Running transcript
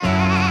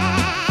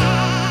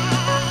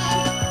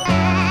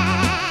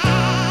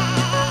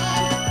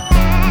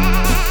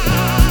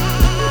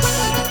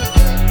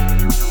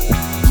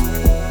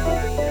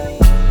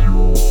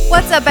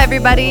What's up,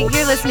 everybody?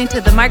 You're listening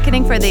to the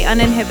Marketing for the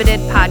Uninhibited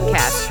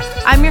podcast.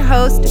 I'm your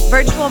host,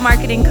 virtual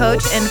marketing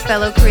coach, and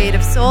fellow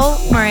creative soul,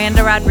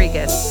 Miranda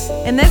Rodriguez.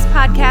 In this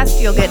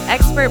podcast, you'll get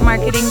expert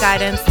marketing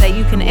guidance that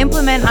you can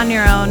implement on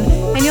your own,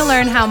 and you'll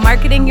learn how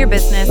marketing your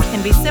business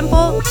can be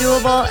simple,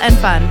 doable, and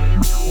fun.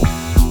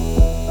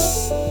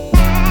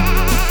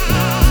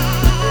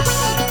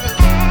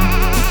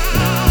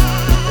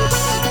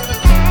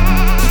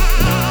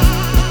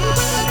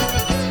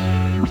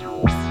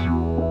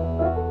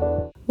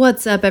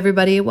 What's up,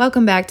 everybody?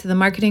 Welcome back to the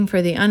Marketing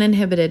for the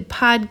Uninhibited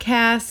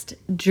podcast,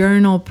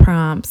 Journal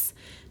Prompts.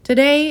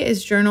 Today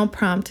is journal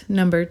prompt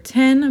number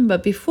 10,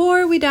 but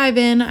before we dive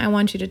in, I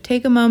want you to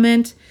take a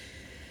moment,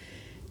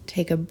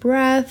 take a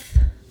breath.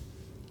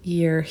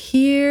 You're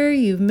here,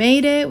 you've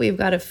made it. We've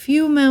got a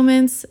few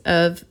moments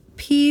of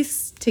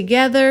peace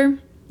together,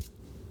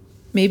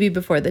 maybe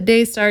before the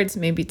day starts,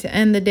 maybe to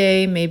end the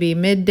day, maybe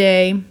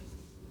midday.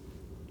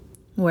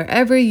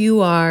 Wherever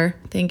you are,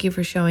 thank you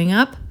for showing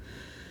up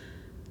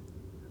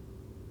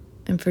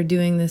and for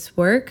doing this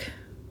work.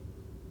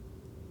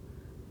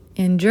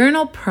 In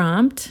journal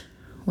prompt,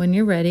 when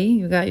you're ready,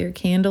 you got your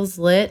candles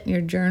lit,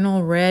 your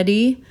journal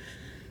ready,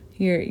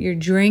 your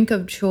drink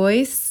of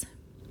choice.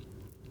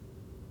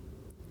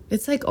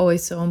 It's like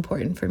always so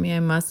important for me.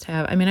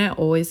 I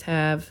always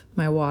have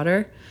my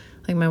water,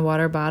 like my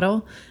water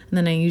bottle. And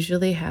then I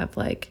usually have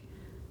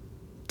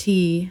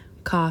tea,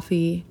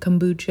 coffee,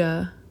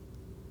 kombucha,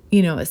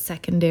 a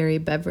secondary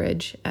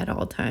beverage at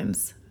all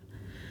times.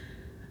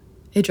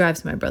 It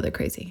drives my brother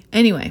crazy.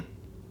 Anyway,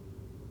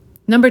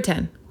 number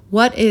 10.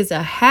 What is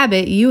a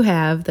habit you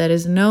have that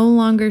is no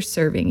longer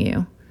serving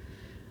you?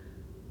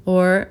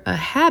 Or a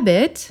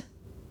habit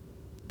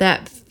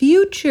that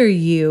future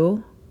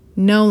you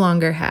no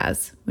longer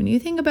has? When you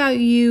think about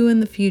you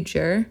in the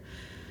future,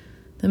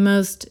 the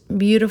most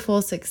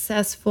beautiful,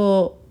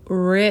 successful,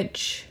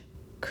 rich,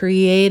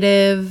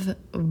 creative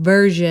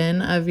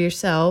version of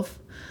yourself,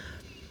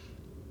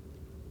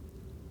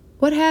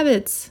 what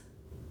habits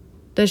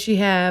does she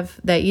have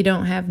that you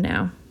don't have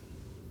now?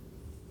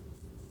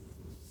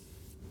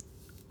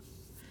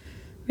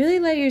 Really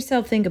let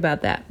yourself think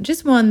about that.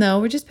 Just one, though.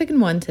 We're just picking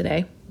one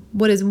today.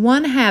 What is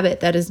one habit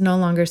that is no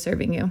longer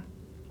serving you?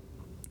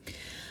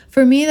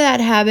 For me, that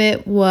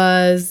habit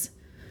was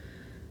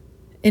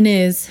and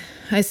is,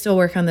 I still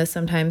work on this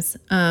sometimes,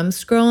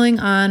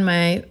 scrolling on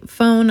my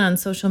phone on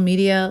social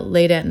media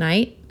late at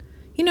night.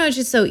 It's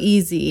just so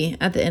easy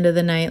at the end of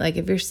the night. Like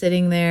if you're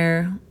sitting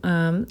there,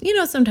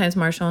 sometimes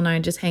Marshall and I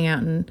just hang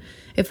out, and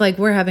if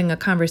we're having a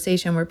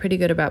conversation, we're pretty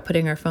good about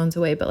putting our phones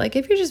away. But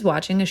if you're just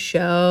watching a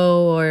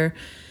show or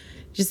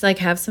just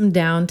have some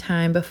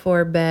downtime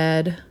before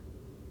bed,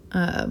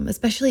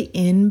 especially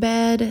in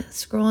bed,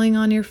 scrolling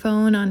on your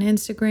phone on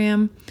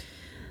Instagram,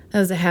 that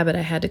was a habit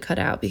I had to cut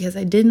out because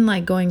I didn't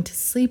like going to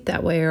sleep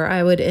that way, or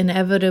I would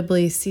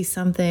inevitably see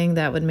something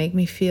that would make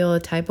me feel a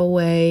type of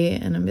way,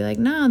 and I'd be like,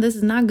 no, this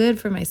is not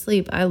good for my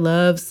sleep. I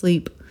love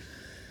sleep.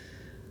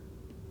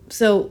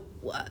 So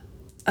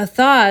a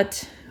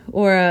thought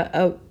or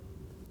a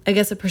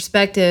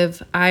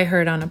perspective I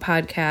heard on a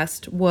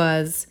podcast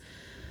was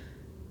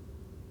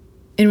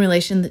in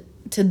relation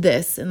to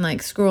this and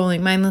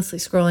mindlessly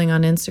scrolling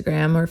on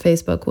Instagram or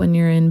Facebook when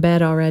you're in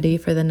bed already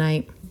for the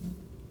night.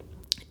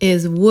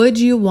 Is would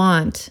you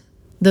want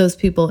those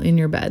people in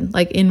your bed?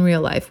 In real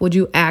life, would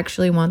you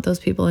actually want those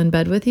people in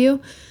bed with you?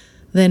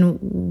 Then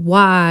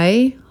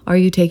why are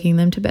you taking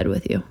them to bed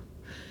with you?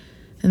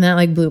 And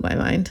that blew my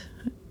mind.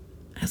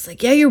 I was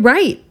like, yeah, you're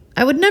right.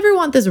 I would never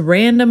want this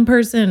random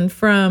person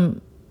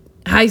from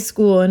high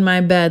school in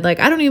my bed.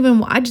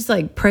 I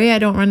just pray I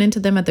don't run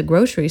into them at the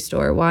grocery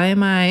store. Why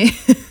am I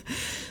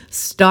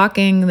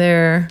stalking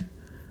their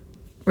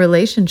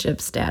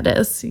relationship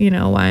status?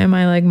 Why am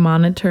I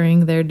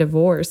monitoring their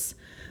divorce?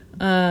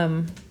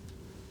 So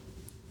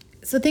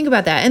think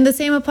about that. And the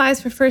same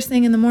applies for first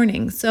thing in the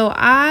morning. So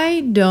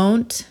I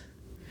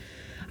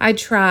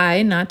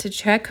try not to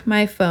check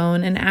my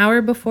phone an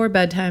hour before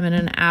bedtime and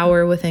an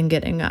hour within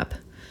getting up.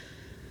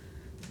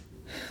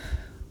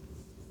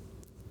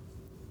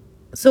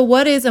 So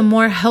what is a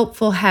more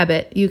helpful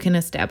habit you can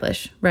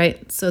establish,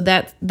 right? So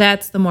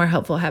that's the more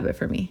helpful habit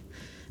for me.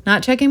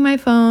 Not checking my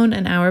phone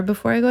an hour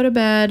before I go to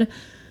bed,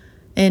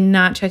 and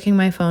not checking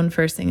my phone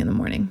first thing in the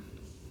morning.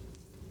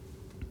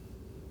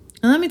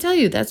 And let me tell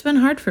you, that's been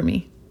hard for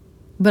me,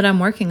 but I'm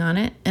working on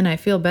it, and I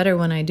feel better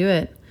when I do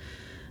it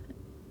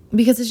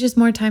because it's just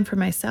more time for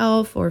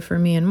myself or for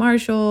me and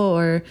Marshall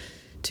or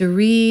to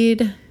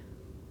read.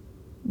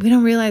 We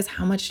don't realize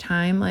how much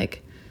time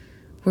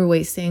we're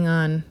wasting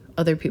on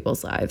other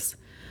people's lives.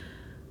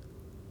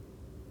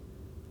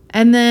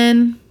 And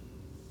then,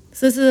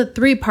 so this is a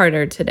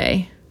 3-parter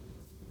today.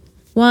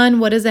 1,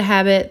 what is a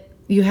habit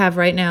you have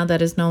right now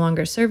that is no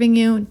longer serving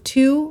you?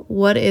 2,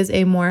 what is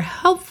a more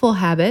helpful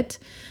habit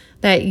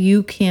that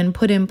you can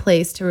put in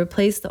place to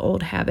replace the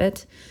old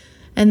habit?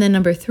 And then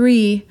number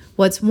 3,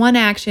 what's one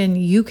action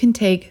you can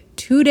take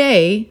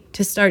today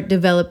to start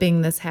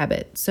developing this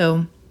habit?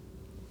 So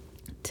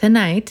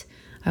tonight,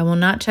 I will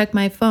not check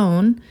my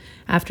phone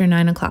after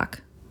 9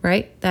 o'clock.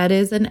 right? That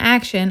is an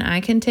action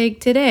I can take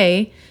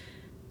today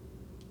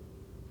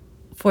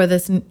for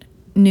this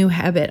new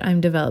habit I'm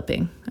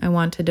developing, I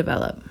want to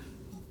develop.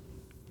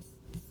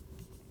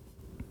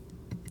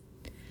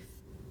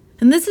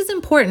 And this is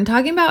important.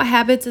 Talking about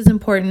habits is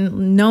important.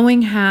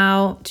 Knowing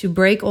how to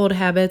break old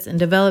habits and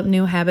develop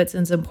new habits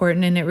is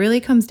important. And it really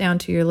comes down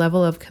to your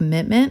level of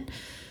commitment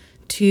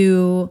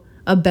to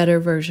a better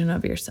version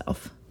of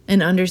yourself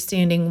and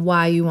understanding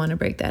why you want to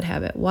break that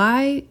habit.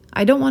 Why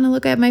I don't want to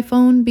look at my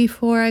phone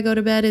before I go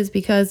to bed is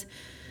because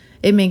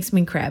it makes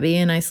me crabby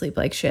and I sleep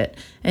like shit.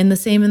 And the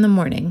same in the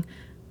morning.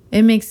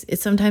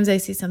 Sometimes I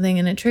see something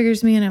and it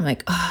triggers me and I'm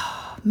like,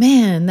 oh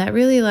man, that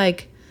really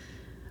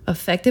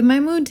affected my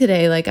mood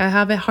today. I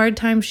have a hard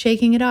time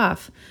shaking it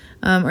off,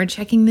 or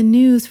checking the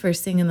news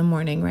first thing in the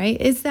morning, right?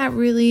 Is that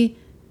really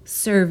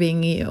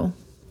serving you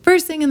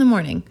first thing in the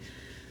morning?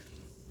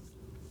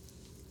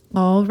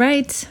 All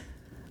right.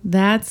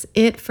 That's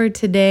it for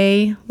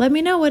today. Let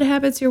me know what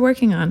habits you're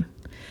working on.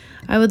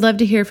 I would love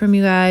to hear from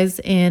you guys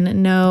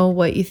and know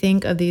what you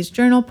think of these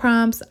journal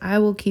prompts. I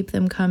will keep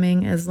them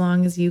coming as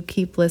long as you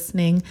keep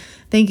listening.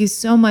 Thank you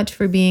so much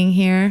for being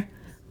here.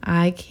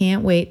 I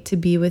can't wait to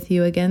be with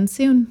you again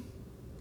soon.